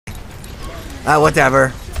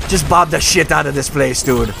Whatever. Just bob the shit out of this place,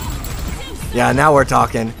 dude. Yeah, now we're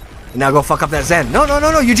talking. Now go fuck up that Zen. No, no,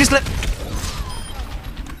 no, no. You just let...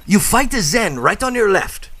 You fight the Zen right on your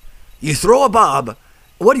left. You throw a bob.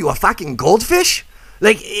 What are you, a fucking goldfish?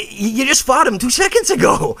 Like, you just fought him 2 seconds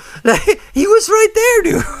ago. Like, he was right there,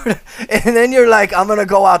 dude. And then you're like, I'm gonna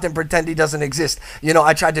go out and pretend he doesn't exist. You know,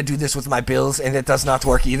 I tried to do this with my bills, and it does not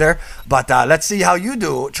work either. But let's see how you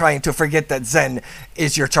do trying to forget that Zen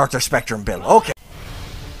is your Charter Spectrum bill. Okay.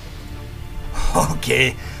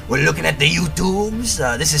 Okay, we're looking at the YouTubes.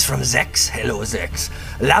 This is from Zechs. Hello, Zechs.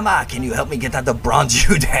 Llama, can you help me get out the bronze?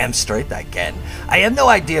 You damn straight I can. I have no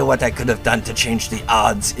idea what I could have done to change the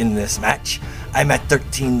odds in this match. I'm at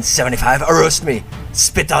 1375. Roast me.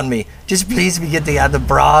 Spit on me. Just please me get out the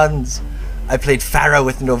bronze. I played PHARAH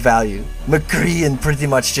with no value. Mcree and pretty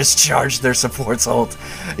much just charged their supports ult.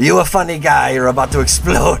 You a funny guy. You're about to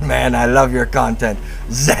explode, man. I love your content.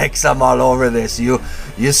 Zechs, I'm all over this. You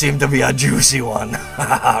seem to be a juicy one.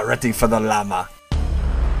 Ready for the llama.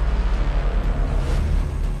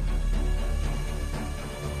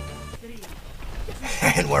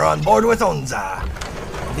 And we're on board with Onza.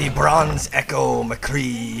 The Bronze Echo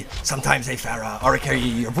Mcree. Sometimes a PHARAH.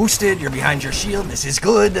 Arikari, you're boosted. You're behind your shield. This is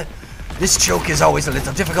good. This choke is always a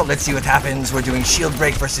little difficult. Let's see what happens. We're doing shield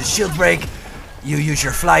break versus shield break. You use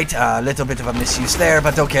your flight. A little bit of a misuse there,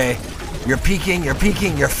 but okay. You're peeking,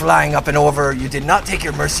 you're flying up and over. You did not take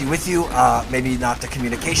your mercy with you. Maybe not the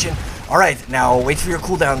communication. Alright, now wait for your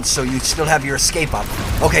cooldown so you still have your escape up.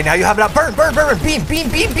 Okay, now you have that burn, beam.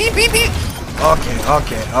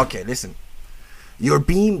 Okay, listen. Your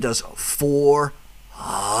beam does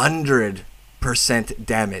 400%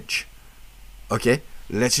 damage. Okay?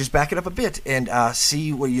 Let's just back it up a bit and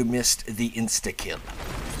see where you missed the insta-kill.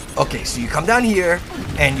 Okay, so you come down here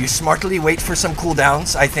and you smartly wait for some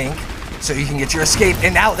cooldowns, I think, so you can get your escape.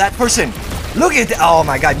 And now that person, look at oh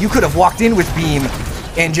my god, you could have walked in with beam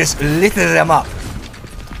and just lit them up.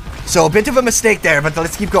 So a bit of a mistake there, but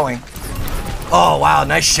let's keep going. Oh wow,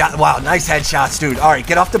 nice shot. Wow, nice headshots, dude. Alright,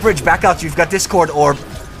 get off the bridge, back out. You've got Discord orb.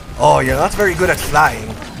 Oh, you're not very good at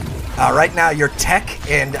flying. Right now, your tech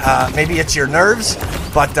and maybe it's your nerves,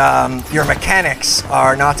 but your mechanics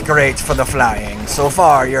are not great for the flying. So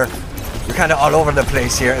far, you're kind of all over the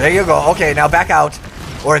place here. There you go. Okay, now back out,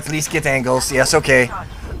 or at least get angles. Yes, okay.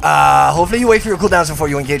 Hopefully you wait for your cooldowns before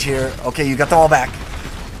you engage here. Okay, you got them all back.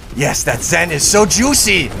 Yes, that Zen is so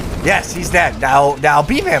juicy. Yes, he's dead. Now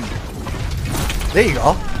beam him. There you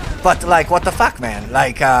go. But like, what the fuck, man?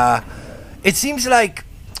 Like, it seems like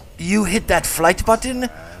you hit that flight button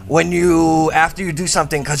when after you do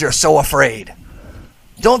something because you're so afraid.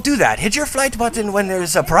 Don't do that. Hit your flight button when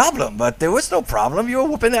there's a problem, but there was no problem. You were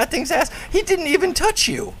whooping that thing's ass. He didn't even touch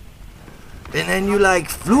you. And then you like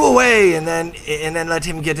flew away and then let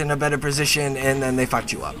him get in a better position and then they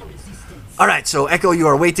fucked you up. Alright, so Echo, you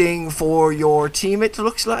are waiting for your team, it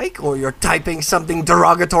looks like, or you're typing something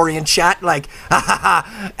derogatory in chat like, ha ha ha,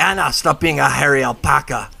 Anna, stop being a hairy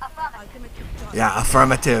alpaca. Yeah,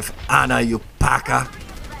 affirmative. Anna, you paca.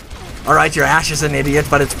 Alright, your Ash is an idiot,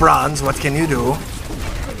 but it's bronze. What can you do?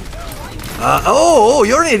 Oh,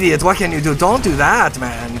 you're an idiot. What can you do? Don't do that,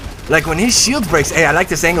 man. Like, when his shield breaks... Hey, I like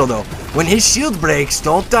this angle, though. When his shield breaks,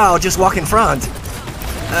 don't just walk in front.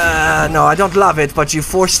 No, I don't love it, but you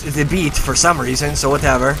forced the beat for some reason, so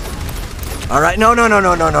whatever. Alright, no.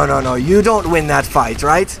 You don't win that fight,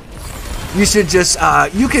 right? You should just...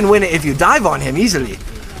 you can win it if you dive on him easily.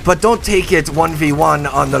 But don't take it 1v1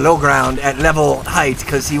 on the low ground at level height,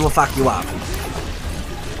 because he will fuck you up.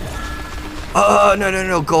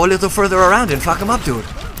 No. Go a little further around and fuck him up, dude.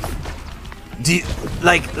 Do you,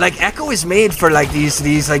 like Echo is made for like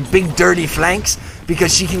these like big dirty flanks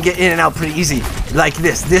because she can get in and out pretty easy. Like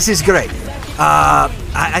this. This is great.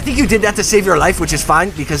 I think you did that to save your life, which is fine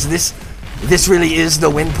because this really is the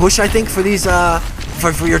win push, I think, for these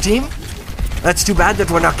for your team. That's too bad that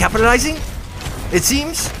we're not capitalizing. It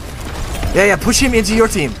seems. Yeah, push him into your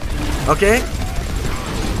team. Okay?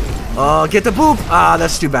 Get the boop. Ah,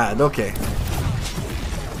 that's too bad. Okay.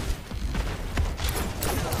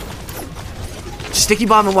 Sticky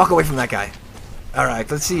bomb and walk away from that guy.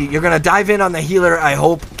 Alright, let's see. You're gonna dive in on the healer, I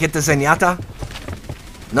hope. Get the Zenyatta.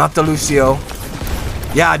 Not the Lucio.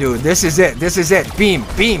 Yeah, dude, this is it. This is it. Beam.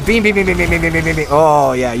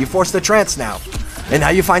 Oh, yeah, you force the trance now. And now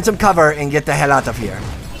you find some cover and get the hell out of here.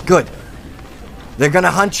 Good. They're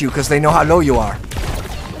gonna hunt you because they know how low you are.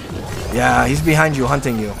 Yeah, he's behind you,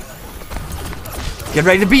 hunting you. Get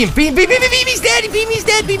ready to beam. Beam, he's dead.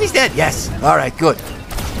 He's dead. Yes. Alright, good.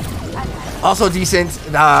 Also decent.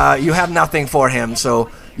 You have nothing for him, so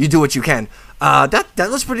you do what you can. That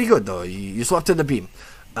was pretty good, though. You swapped to the beam.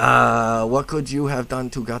 What could you have done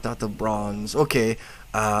to get out of bronze? Okay,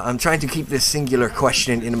 I'm trying to keep this singular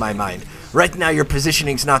question in my mind. Right now, your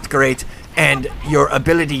positioning's not great, and your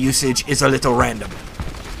ability usage is a little random.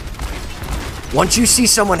 Once you see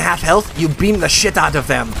someone half health, you beam the shit out of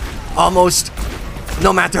them. Almost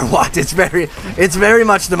no matter what. It's very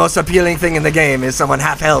much the most appealing thing in the game is someone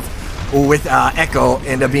half health with echo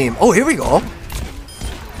and a beam. Oh, here we go.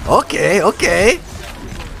 Okay, okay.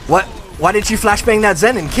 What? Why didn't you flashbang that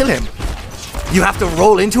Zen and kill him? You have to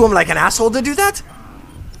roll into him like an asshole to do that?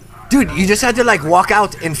 Dude, you just had to like walk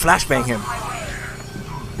out and flashbang him.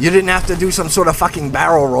 You didn't have to do some sort of fucking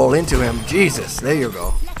barrel roll into him. Jesus, there you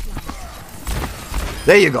go.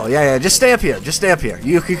 There you go. Yeah, just stay up here. Just stay up here.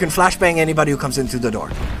 You can flashbang anybody who comes in through the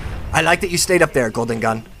door. I like that you stayed up there, Golden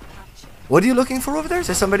Gun. What are you looking for over there? Is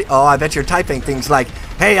there somebody? Oh, I bet you're typing things like,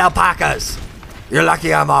 "Hey, alpacas, you're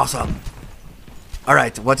lucky I'm awesome." All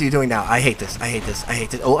right, what are you doing now? I hate this. I hate this. I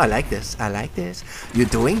hate it. Oh, I like this. I like this. You're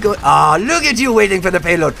doing good. Oh, look at you waiting for the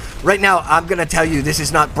payload. Right now, I'm going to tell you this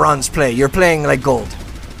is not bronze play. You're playing like gold.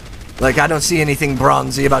 Like, I don't see anything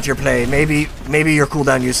bronzy about your play. Maybe your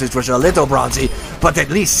cooldown usage was a little bronzy, but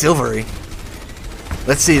at least silvery.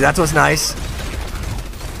 Let's see. That was nice.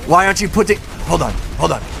 Why aren't you putting... Hold on.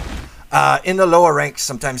 Hold on. In the lower ranks,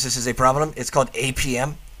 sometimes this is a problem. It's called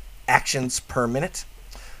APM, actions per minute.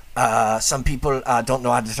 Some people don't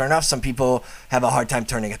know how to turn off. Some people have a hard time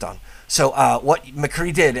turning it on. So what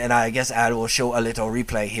Mcree did, and I guess I will show a little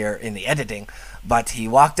replay here in the editing, but he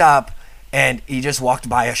walked up and he just walked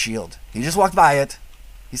by a shield. He just walked by it.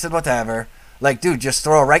 He said, whatever. Like, dude, just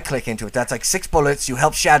throw a right click into it. That's like 6 bullets. You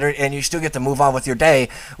help shatter it, and you still get to move on with your day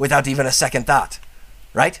without even a second thought.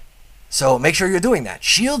 Right? So make sure you're doing that.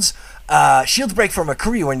 Shield break from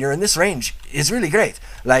Mcree when you're in this range is really great.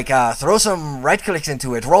 Like, throw some right clicks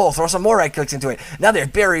into it, roll, throw some more right clicks into it. Now their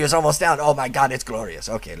barrier's almost down. Oh my god, it's glorious.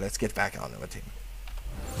 Okay, let's get back on the team.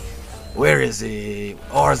 Where is he?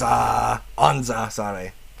 Onza,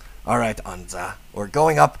 sorry. Alright, Onza. We're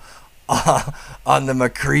going up on the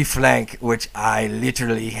Mcree flank, which I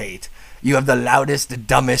literally hate. You have the loudest,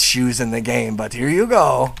 dumbest shoes in the game, but here you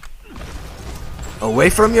go.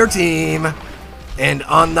 Away from your team. And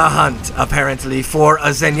on the hunt, apparently, for a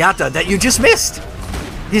Zenyatta that you just missed.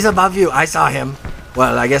 He's above you. I saw him.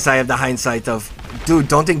 Well, I guess I have the hindsight of... Dude,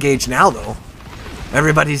 don't engage now, though.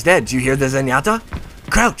 Everybody's dead. Do you hear the Zenyatta?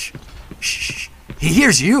 Crouch. Shh. He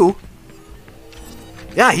hears you.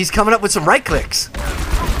 Yeah, he's coming up with some right clicks.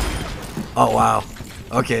 Oh, wow.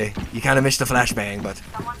 Okay, you kind of missed the flashbang, but...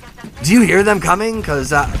 Do you hear them coming?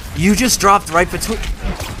 Because you just dropped right between...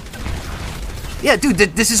 Yeah, dude,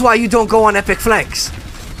 this is why you don't go on epic flanks.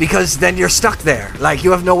 Because then you're stuck there. Like,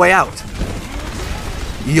 you have no way out.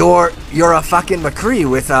 You're a fucking Mcree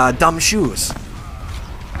with dumb shoes.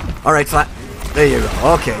 Alright, there you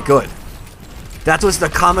go. Okay, good. That was the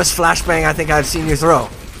calmest flashbang I think I've seen you throw.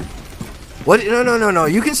 What? No.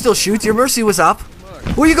 You can still shoot. Your mercy was up.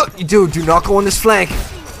 Where you go? Dude, do not go on this flank.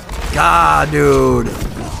 God, dude.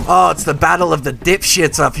 Oh, it's the battle of the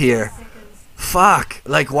dipshits up here. Fuck.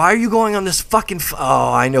 Like, why are you going on this fucking...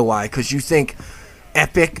 Oh, I know why. Because you think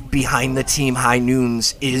epic behind the team high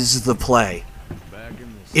noons is the play.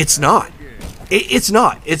 It's not. It's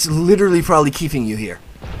not. It's literally probably keeping you here.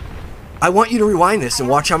 I want you to rewind this and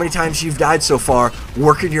watch how many times you've died so far,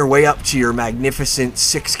 working your way up to your magnificent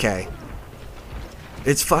 6K.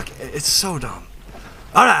 It's so dumb.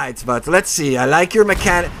 Alright, but let's see. I like your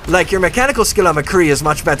mechanical skill on Mcree is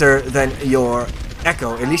much better than your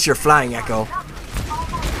Echo. At least your flying Echo.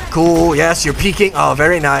 Cool, yes, you're peeking. Oh,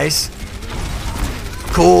 very nice.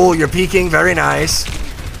 Cool, you're peeking. Very nice.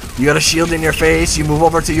 You got a shield in your face. You move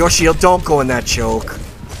over to your shield. Don't go in that choke.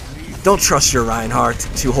 Don't trust your Reinhardt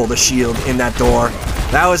to hold a shield in that door.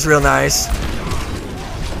 That was real nice.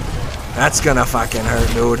 That's gonna fucking hurt,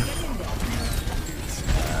 dude.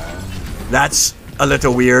 That's a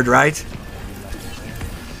little weird, right?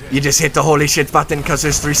 You just hit the holy shit button because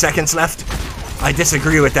there's 3 seconds left? I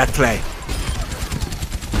disagree with that play.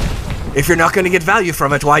 If you're not going to get value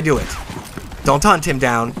from it, why do it? Don't hunt him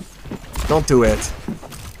down. Don't do it.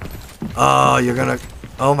 Oh, you're gonna...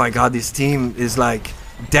 Oh my god, this team is like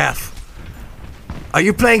death. Are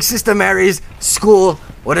you playing Sister Mary's School?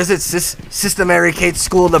 What is it? Sister Mary Kate's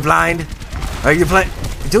School of the Blind? Are you playing...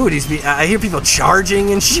 Dude, I hear people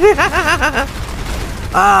charging and shit.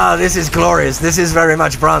 Ah, this is glorious. This is very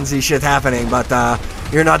much bronzy shit happening, but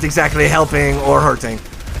you're not exactly helping or hurting.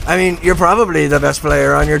 I mean, you're probably the best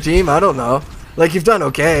player on your team. I don't know. Like, you've done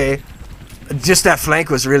okay. Just that flank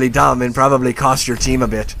was really dumb and probably cost your team a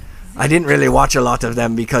bit. I didn't really watch a lot of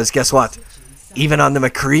them because guess what? Even on the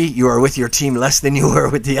Mcree, you were with your team less than you were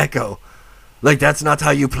with the Echo. Like, that's not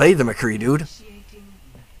how you play the Mcree, dude.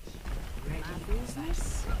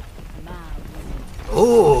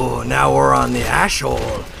 Oh, now we're on the ash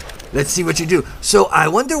hole. Let's see what you do. So, I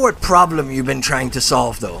wonder what problem you've been trying to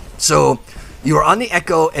solve, though. So, you were on the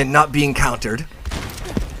Echo and not being countered.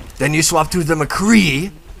 Then you swapped to the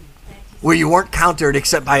Mcree, where you weren't countered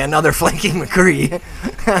except by another flanking Mcree.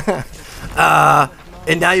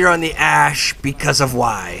 And now you're on the Ash because of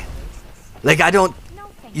why? Like, I don't...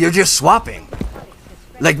 You're just swapping.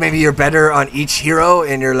 Like, maybe you're better on each hero,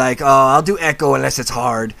 and you're like, oh, I'll do Echo unless it's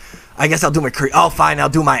hard. I guess I'll do Mcree. Oh, fine, I'll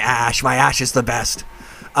do my Ash. My Ash is the best.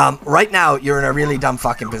 Right now, you're in a really dumb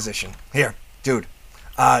fucking position. Here, dude.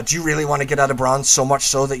 Do you really want to get out of bronze so much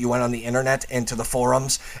so that you went on the internet into the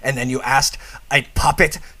forums and then you asked a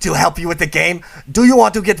puppet to help you with the game? Do you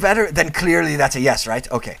want to get better? Then clearly that's a yes, right?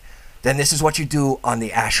 Okay. Then this is what you do on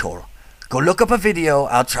the ash hole. Go look up a video.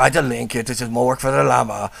 I'll try to link it. This is more work for the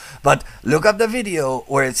llama. But look up the video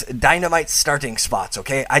where it's dynamite starting spots,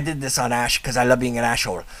 okay? I did this on ash because I love being an ash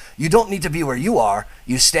hole. You don't need to be where you are.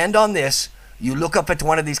 You stand on this. You look up at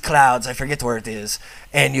one of these clouds, I forget where it is,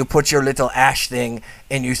 and you put your little ash thing,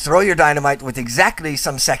 and you throw your dynamite with exactly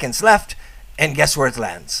some seconds left, and guess where it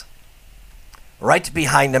lands? Right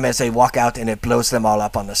behind them as they walk out, and it blows them all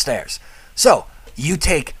up on the stairs. So, you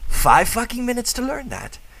take 5 fucking minutes to learn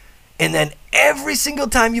that, and then every single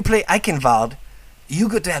time you play Eichenwald, you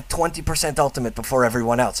get to have 20% ultimate before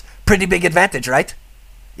everyone else. Pretty big advantage, right?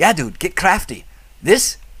 Yeah, dude, get crafty.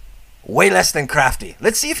 This... way less than crafty.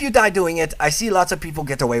 Let's see if you die doing it. I see lots of people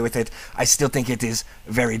get away with it. I still think it is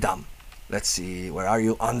very dumb. Let's see. Where are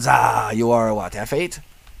you? Onza. You are what? F8?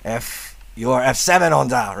 You are F7,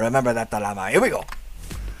 Onza. Remember that, Llama. Here we go.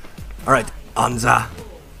 Alright, Onza.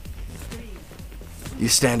 You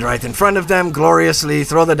stand right in front of them, gloriously,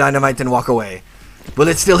 throw the dynamite and walk away. Will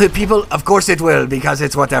it still hit people? Of course it will, because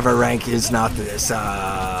it's whatever rank is not this.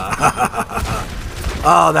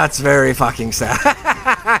 Oh, that's very fucking sad.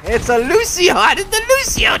 It's a Lucio. How did the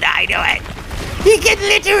Lucio die to it? He can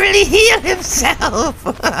literally heal himself.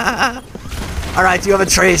 Alright, you have a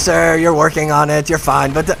tracer. You're working on it. You're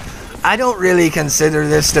fine. But I don't really consider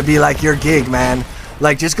this to be like your gig, man.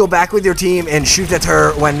 Like, just go back with your team and shoot at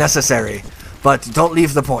her when necessary. But don't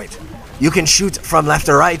leave the point. You can shoot from left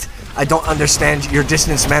or right. I don't understand your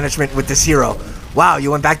distance management with this hero. Wow, you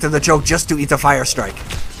went back to the choke just to eat a fire strike.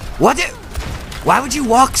 What? Why would you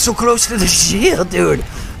walk so close to the shield, dude?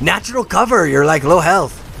 Natural cover, you're like low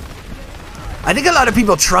health. I think a lot of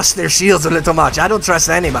people trust their shields a little much. I don't trust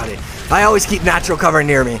anybody. I always keep natural cover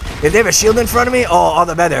near me. If they have a shield in front of me, oh, all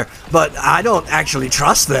the better. But I don't actually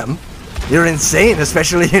trust them. You're insane,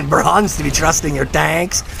 especially in bronze, to be trusting your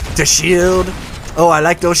tanks to shield. Oh, I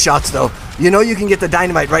like those shots, though. You know you can get the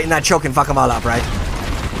dynamite right in that choke and fuck them all up, right?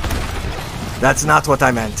 That's not what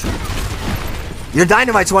I meant. Your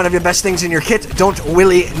dynamite's one of your best things in your kit. Don't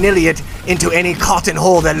willy-nilly it into any cotton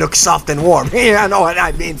hole that looks soft and warm. Yeah, I know what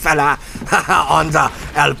I mean, fella. On the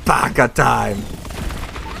alpaca time.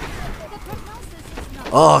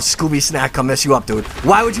 Oh, Scooby Snack, come mess you up, dude.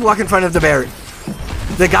 Why would you walk in front of the bear?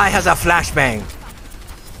 The guy has a flashbang.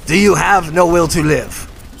 Do you have no will to live?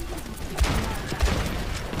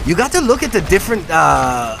 You got to look at the different,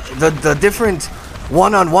 the different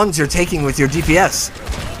one-on-ones you're taking with your DPS.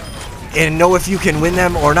 And know if you can win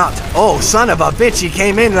them or not. Oh, son of a bitch, he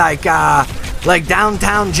came in like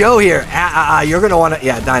Downtown Joe here. You're gonna wanna,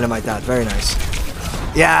 yeah, dynamite that, very nice.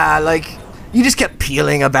 Yeah, like, you just kept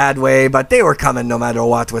peeling a bad way, but they were coming no matter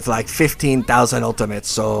what with like 15,000 ultimates,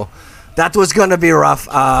 so that was gonna be rough.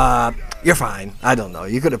 You're fine. I don't know,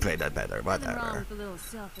 you could have played that better, whatever.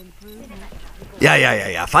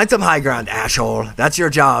 Yeah. Find some high ground, asshole. That's your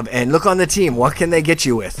job, and look on the team, what can they get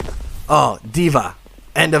you with? Oh, Diva.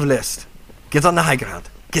 End of list. Get on the high ground.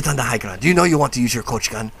 Get on the high ground. Do you know you want to use your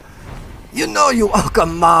coach gun? You know you... Oh,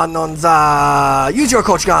 come on, Onza. Use your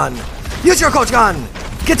coach gun. Use your coach gun.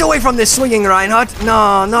 Get away from this swinging, Reinhardt.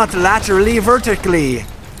 No, not laterally, vertically.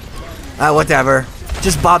 Whatever.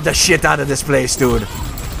 Just bob the shit out of this place, dude.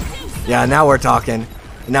 Yeah, now we're talking.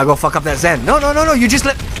 Now go fuck up that Zen. No. You just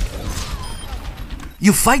let...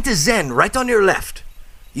 You fight the Zen right on your left.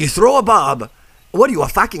 You throw a bob. What are you, a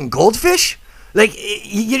fucking goldfish? Like,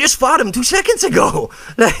 you just fought him 2 seconds ago.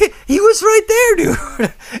 Like, he was right there,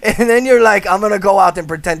 dude. And then you're like, I'm going to go out and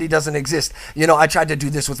pretend he doesn't exist. You know, I tried to do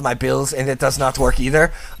this with my bills, and it does not work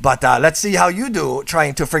either. But let's see how you do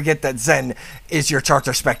trying to forget that Zen is your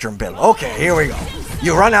Charter Spectrum bill. Okay, here we go.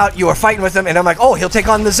 You run out, you are fighting with him, and I'm like, oh, he'll take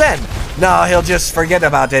on the Zen. No, he'll just forget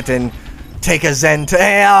about it and take a Zen to...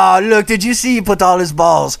 Hey, oh, look, did you see he put all his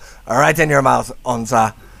balls right in your mouth,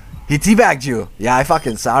 Onza? He teabagged you. Yeah, I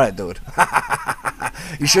fucking saw it, dude.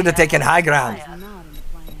 You should have taken high ground.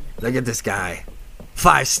 Look at this guy.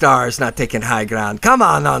 5 stars, not taking high ground. Come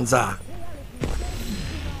on, Onza.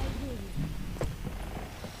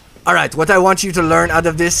 Alright, what I want you to learn out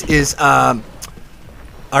of this is,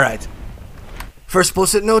 alright. First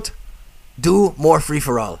post-it note, do more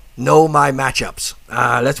free-for-all. Know my matchups.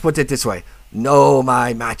 Let's put it this way. Know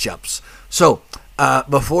my matchups. So,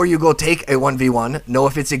 before you go take a 1v1, know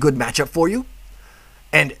if it's a good matchup for you.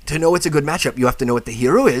 And to know it's a good matchup, you have to know what the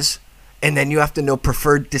hero is, and then you have to know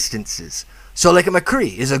preferred distances. So like a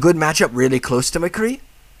Mcree, is a good matchup really close to Mcree?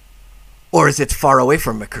 Or is it far away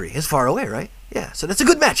from Mcree? It's far away, right? Yeah, so that's a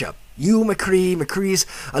good matchup. You, Mcree's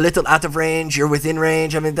a little out of range, you're within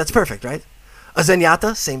range. I mean, that's perfect, right? A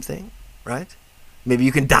Zenyatta, same thing, right? Maybe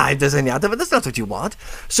you can dive the Zenyatta, but that's not what you want.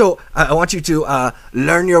 So I want you to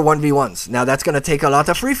learn your 1v1s. Now, that's going to take a lot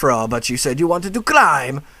of free-for-all, but you said you wanted to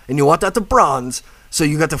climb, and you want that to bronze. So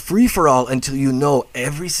you got the free-for-all until you know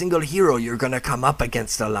every single hero you're going to come up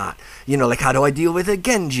against a lot. You know, like, how do I deal with a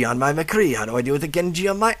Genji on my Mcree? How do I deal with a Genji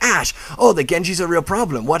on my Ashe? Oh, the Genji's a real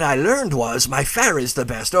problem. What I learned was my PHARAH is the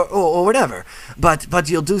best, or whatever. But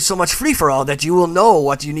you'll do so much free-for-all that you will know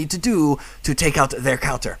what you need to do to take out their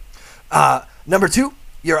counter. Number 2,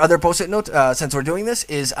 your other post-it note, since we're doing this,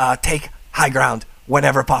 is take high ground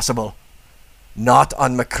whenever possible. Not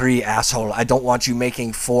on Mcree, asshole. I don't want you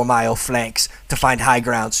making 4-mile flanks to find high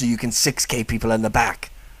ground so you can 6k people in the back.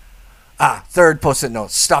 Third post-it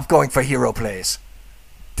note. Stop going for hero plays.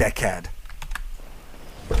 Deckhead.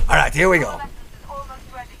 Alright, here we go.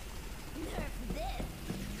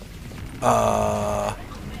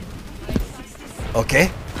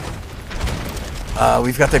 Okay.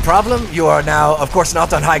 We've got a problem. You are now, of course,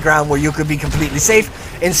 not on high ground where you could be completely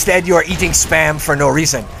safe. Instead, you are eating spam for no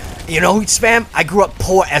reason. You know who eats spam? I grew up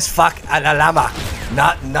poor as fuck at Llama.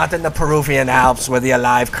 Not in the Peruvian Alps where the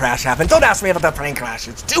alive crash happened. Don't ask me about the plane crash.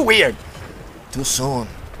 It's too weird. Too soon.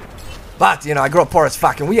 But, you know, I grew up poor as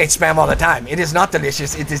fuck and we ate spam all the time. It is not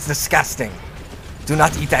delicious. It is disgusting. Do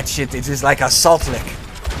not eat that shit. It is like a salt lick.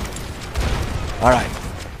 Alright.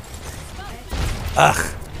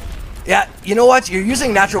 Ugh. Yeah, you know what? You're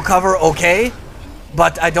using natural cover, okay.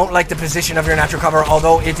 But I don't like the position of your natural cover,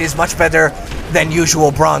 although it is much better than usual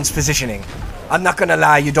bronze positioning. I'm not gonna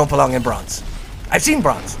lie, you don't belong in bronze. I've seen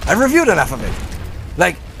bronze. I've reviewed enough of it.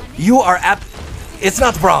 Like, you are it's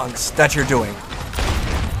not bronze that you're doing.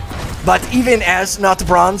 But even as not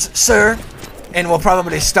bronze, sir, and we'll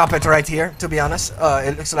probably stop it right here, to be honest.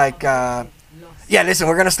 It looks like, yeah, listen,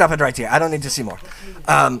 we're gonna stop it right here. I don't need to see more.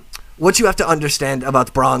 What you have to understand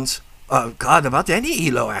about bronze, God, about any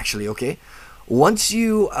elo, actually, okay? Once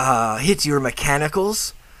you hit your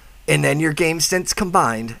mechanicals and then your game sense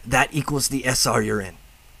combined, that equals the SR you're in.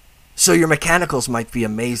 So your mechanicals might be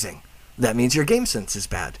amazing. That means your game sense is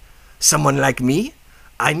bad. Someone like me,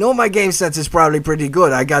 I know my game sense is probably pretty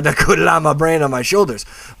good. I got a good llama brain on my shoulders.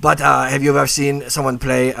 But have you ever seen someone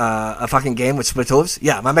play a fucking game with split hooves?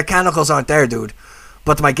 Yeah, my mechanicals aren't there, dude.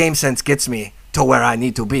 But my game sense gets me to where I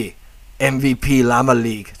need to be. MVP Llama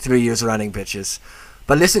League, 3 years running, bitches.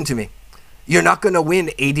 But listen to me. You're not going to win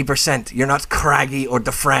 80%. You're not Craggy or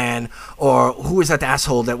DeFran or who is that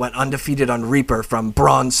asshole that went undefeated on Reaper from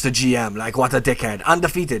bronze to GM. Like, what a dickhead.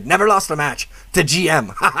 Undefeated. Never lost a match to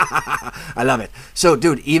GM. I love it. So,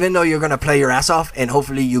 dude, even though you're going to play your ass off and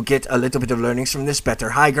hopefully you get a little bit of learnings from this, better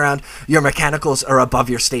high ground, your mechanicals are above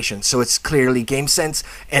your station. So it's clearly game sense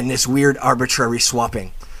and this weird arbitrary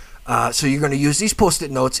swapping. So you're going to use these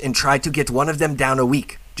post-it notes and try to get one of them down a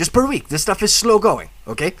week. Just per week. This stuff is slow going,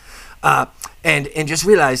 okay? And just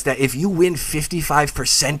realize that if you win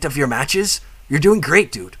 55% of your matches, you're doing great,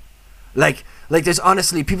 dude. Like there's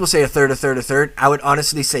honestly, people say a third. I would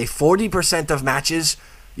honestly say 40% of matches,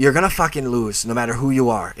 you're gonna fucking lose, no matter who you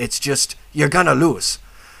are. It's just, you're gonna lose.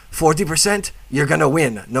 40%, you're gonna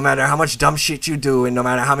win, no matter how much dumb shit you do, and no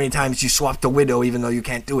matter how many times you swap the Widow, even though you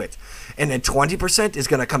can't do it. And then 20% is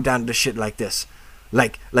gonna come down to shit like this.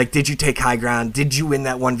 Like, did you take high ground? Did you win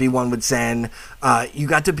that 1v1 with Zen? You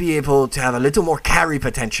got to be able to have a little more carry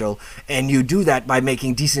potential, and you do that by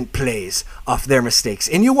making decent plays off their mistakes.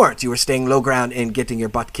 And you weren't. You were staying low ground and getting your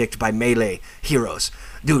butt kicked by melee heroes.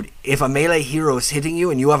 Dude, if a melee hero is hitting you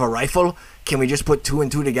and you have a rifle, can we just put 2 and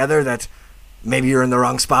 2 together that maybe you're in the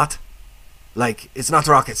wrong spot? Like, it's not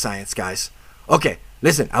rocket science, guys. Okay,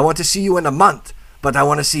 listen, I want to see you in a month, but I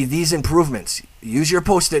want to see these improvements. Use your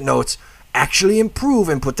post-it notes. Actually improve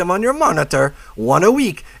and put them on your monitor 1 a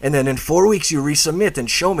week, and then in 4 weeks you resubmit and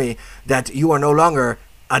show me that you are no longer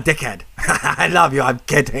a dickhead. I love you. I'm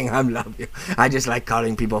kidding. I love you. I just like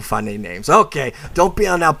calling people funny names. Okay, don't be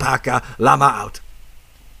an alpaca. Llama out.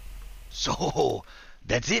 So,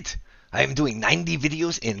 that's it. I am doing 90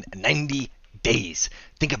 videos in 90 days.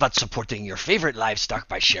 Think about supporting your favorite livestock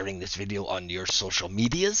by sharing this video on your social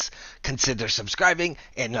medias. Consider subscribing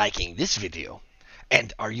and liking this video.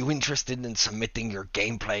 And are you interested in submitting your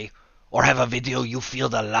gameplay or have a video you feel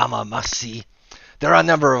the llama must see? There are a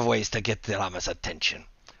number of ways to get the llama's attention.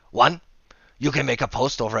 1. You can make a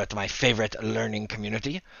post over at my favorite learning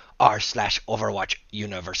community, r/Overwatch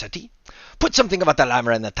University. Put something about the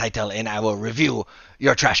llama in the title and I will review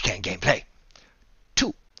your trash can gameplay.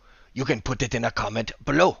 2. You can put it in a comment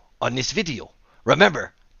below on this video.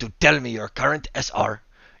 Remember to tell me your current SR,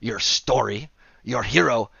 your story, your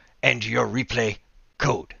hero, and your replay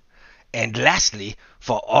code. And lastly,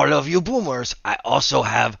 for all of you boomers, I also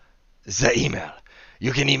have the email.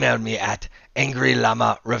 You can email me at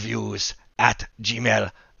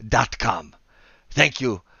angryllamareviews@gmail.com. Thank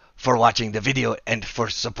you for watching the video and for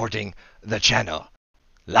supporting the channel.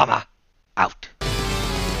 Llama out.